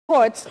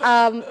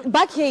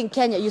Back here in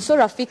Kenya, you saw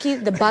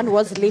Rafiki, the ban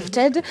was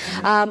lifted.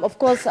 Of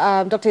course,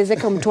 Dr.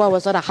 Ezekiel Mutua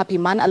was not a happy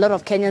man. A lot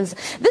of Kenyans,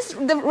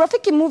 the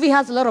Rafiki movie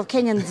has a lot of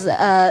Kenyans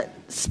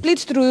split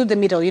through the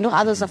middle. You know,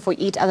 others are for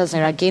it, others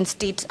are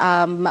against it.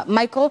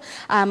 Michael,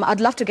 I'd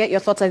love to get your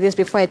thoughts on this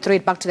before I throw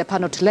it back to the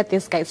panel to let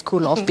these guys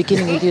cool off,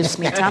 beginning with you,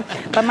 Smita.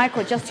 But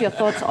Michael, just your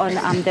thoughts on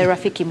the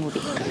Rafiki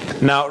movie.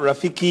 Now,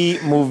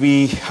 Rafiki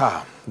movie,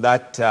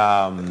 that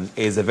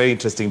is a very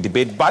interesting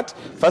debate. But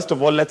first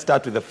of all, let's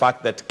start with the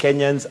fact that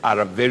Kenyans are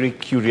a very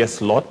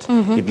curious lot.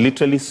 It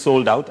literally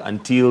sold out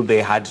until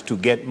they had to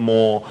get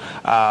more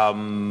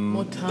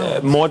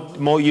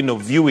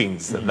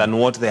viewings than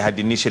what they had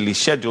initially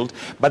scheduled.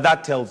 But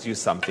that tells you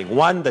something.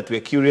 One, that we're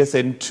curious,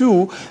 and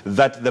two,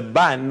 that the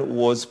ban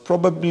was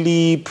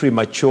probably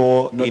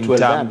premature in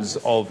terms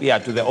of,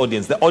 to the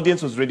audience. The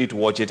audience was ready to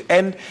watch it.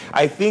 And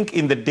I think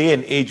in the day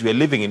and age we're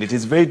living in, it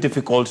is very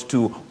difficult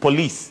to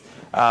police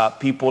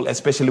people,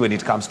 especially when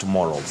it comes to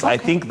morals. I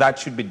think that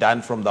should be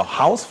done from the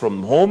house,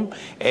 from home,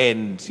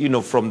 and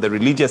from the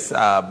religious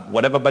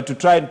whatever. But to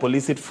try and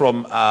police it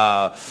from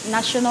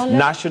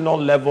national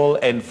level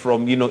and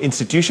from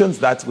institutions,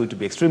 that's going to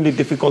be extremely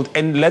difficult.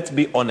 And let's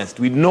be honest,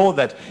 we know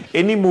that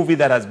any movie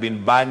that has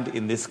been banned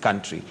in this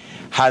country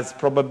has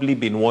probably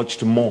been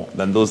watched more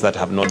than those that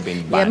have not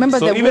been banned.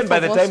 So even by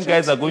the time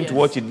guys are going to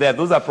watch it there,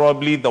 those are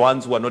probably the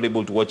ones who are not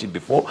able to watch it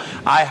before.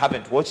 I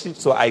haven't watched it,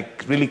 so I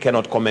really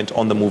cannot comment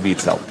on the movie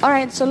itself. All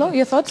right, Solo,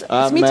 your thoughts?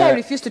 Smita, I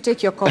refuse to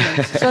take your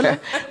comments. Solo?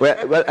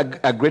 well,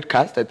 a great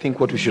cast. I think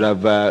what we should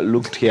have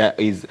looked here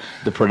is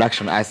the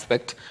production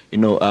aspect.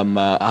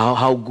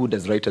 How good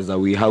as writers are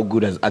we? How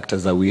good as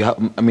actors are we?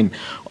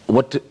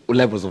 What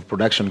levels of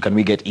production can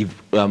we get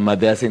if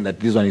they're saying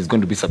that this one is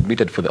going to be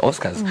submitted for the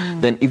Oscars?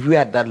 Then if we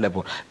are at that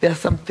level, there are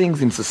some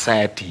things in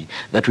society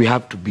that we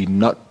have to be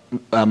not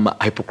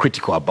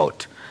hypocritical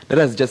about. Let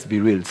us just be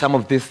real. Some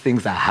of these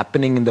things are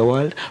happening in the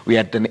world. We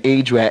are at an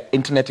age where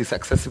internet is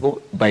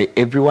accessible by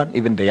everyone,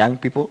 even the young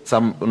people.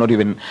 Some not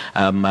even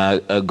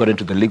got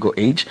into the legal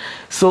age.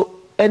 So,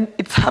 and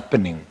it's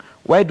happening.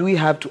 Why do we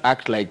have to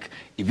act like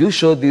if you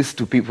show this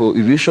to people,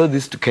 if you show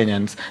this to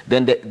Kenyans,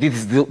 then this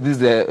is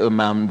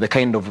the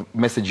kind of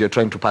message you're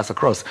trying to pass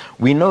across?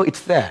 We know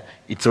it's there.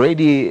 It's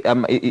already,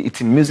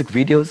 it's in music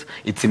videos.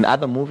 It's in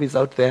other movies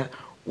out there.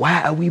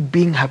 Why are we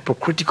being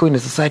hypocritical in a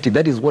society?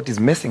 That is what is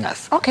messing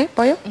us. Okay,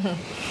 Boyo.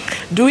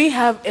 Do we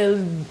have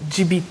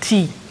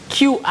LGBTQI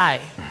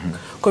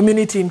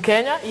community in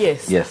Kenya?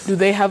 Yes. Yes. Do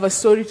they have a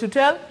story to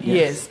tell?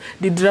 Yes.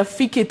 Did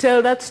Rafiki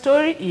tell that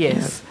story?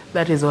 Yes.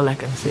 That is all I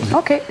can say.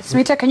 Okay,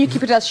 Smita, can you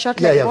keep it as short?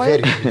 Yeah,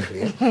 very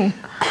briefly.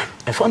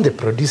 I found the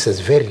producers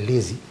very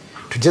lazy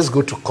to just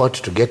go to court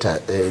to get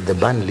the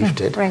ban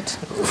lifted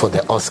for the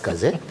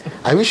Oscars.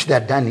 I wish they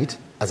had done it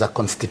as a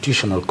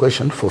constitutional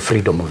question for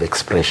freedom of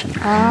expression.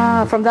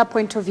 From that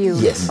point of view.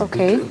 Yes.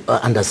 Okay.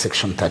 Under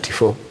Section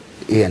 34,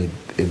 A and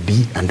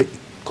B, and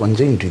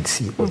conjoined with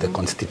C of the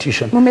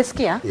Constitution.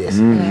 Mumesikia? Yes.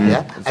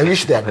 Yeah. I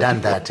wish they had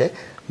done that.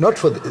 Not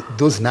for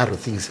those narrow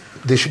things.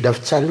 They should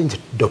have challenged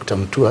Dr.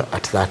 Mutua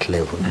at that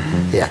level.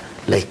 Yeah.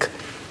 Like,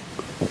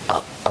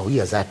 are we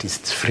as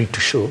artists free to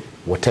show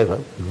whatever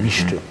we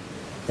wish to?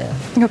 Yeah.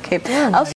 Okay.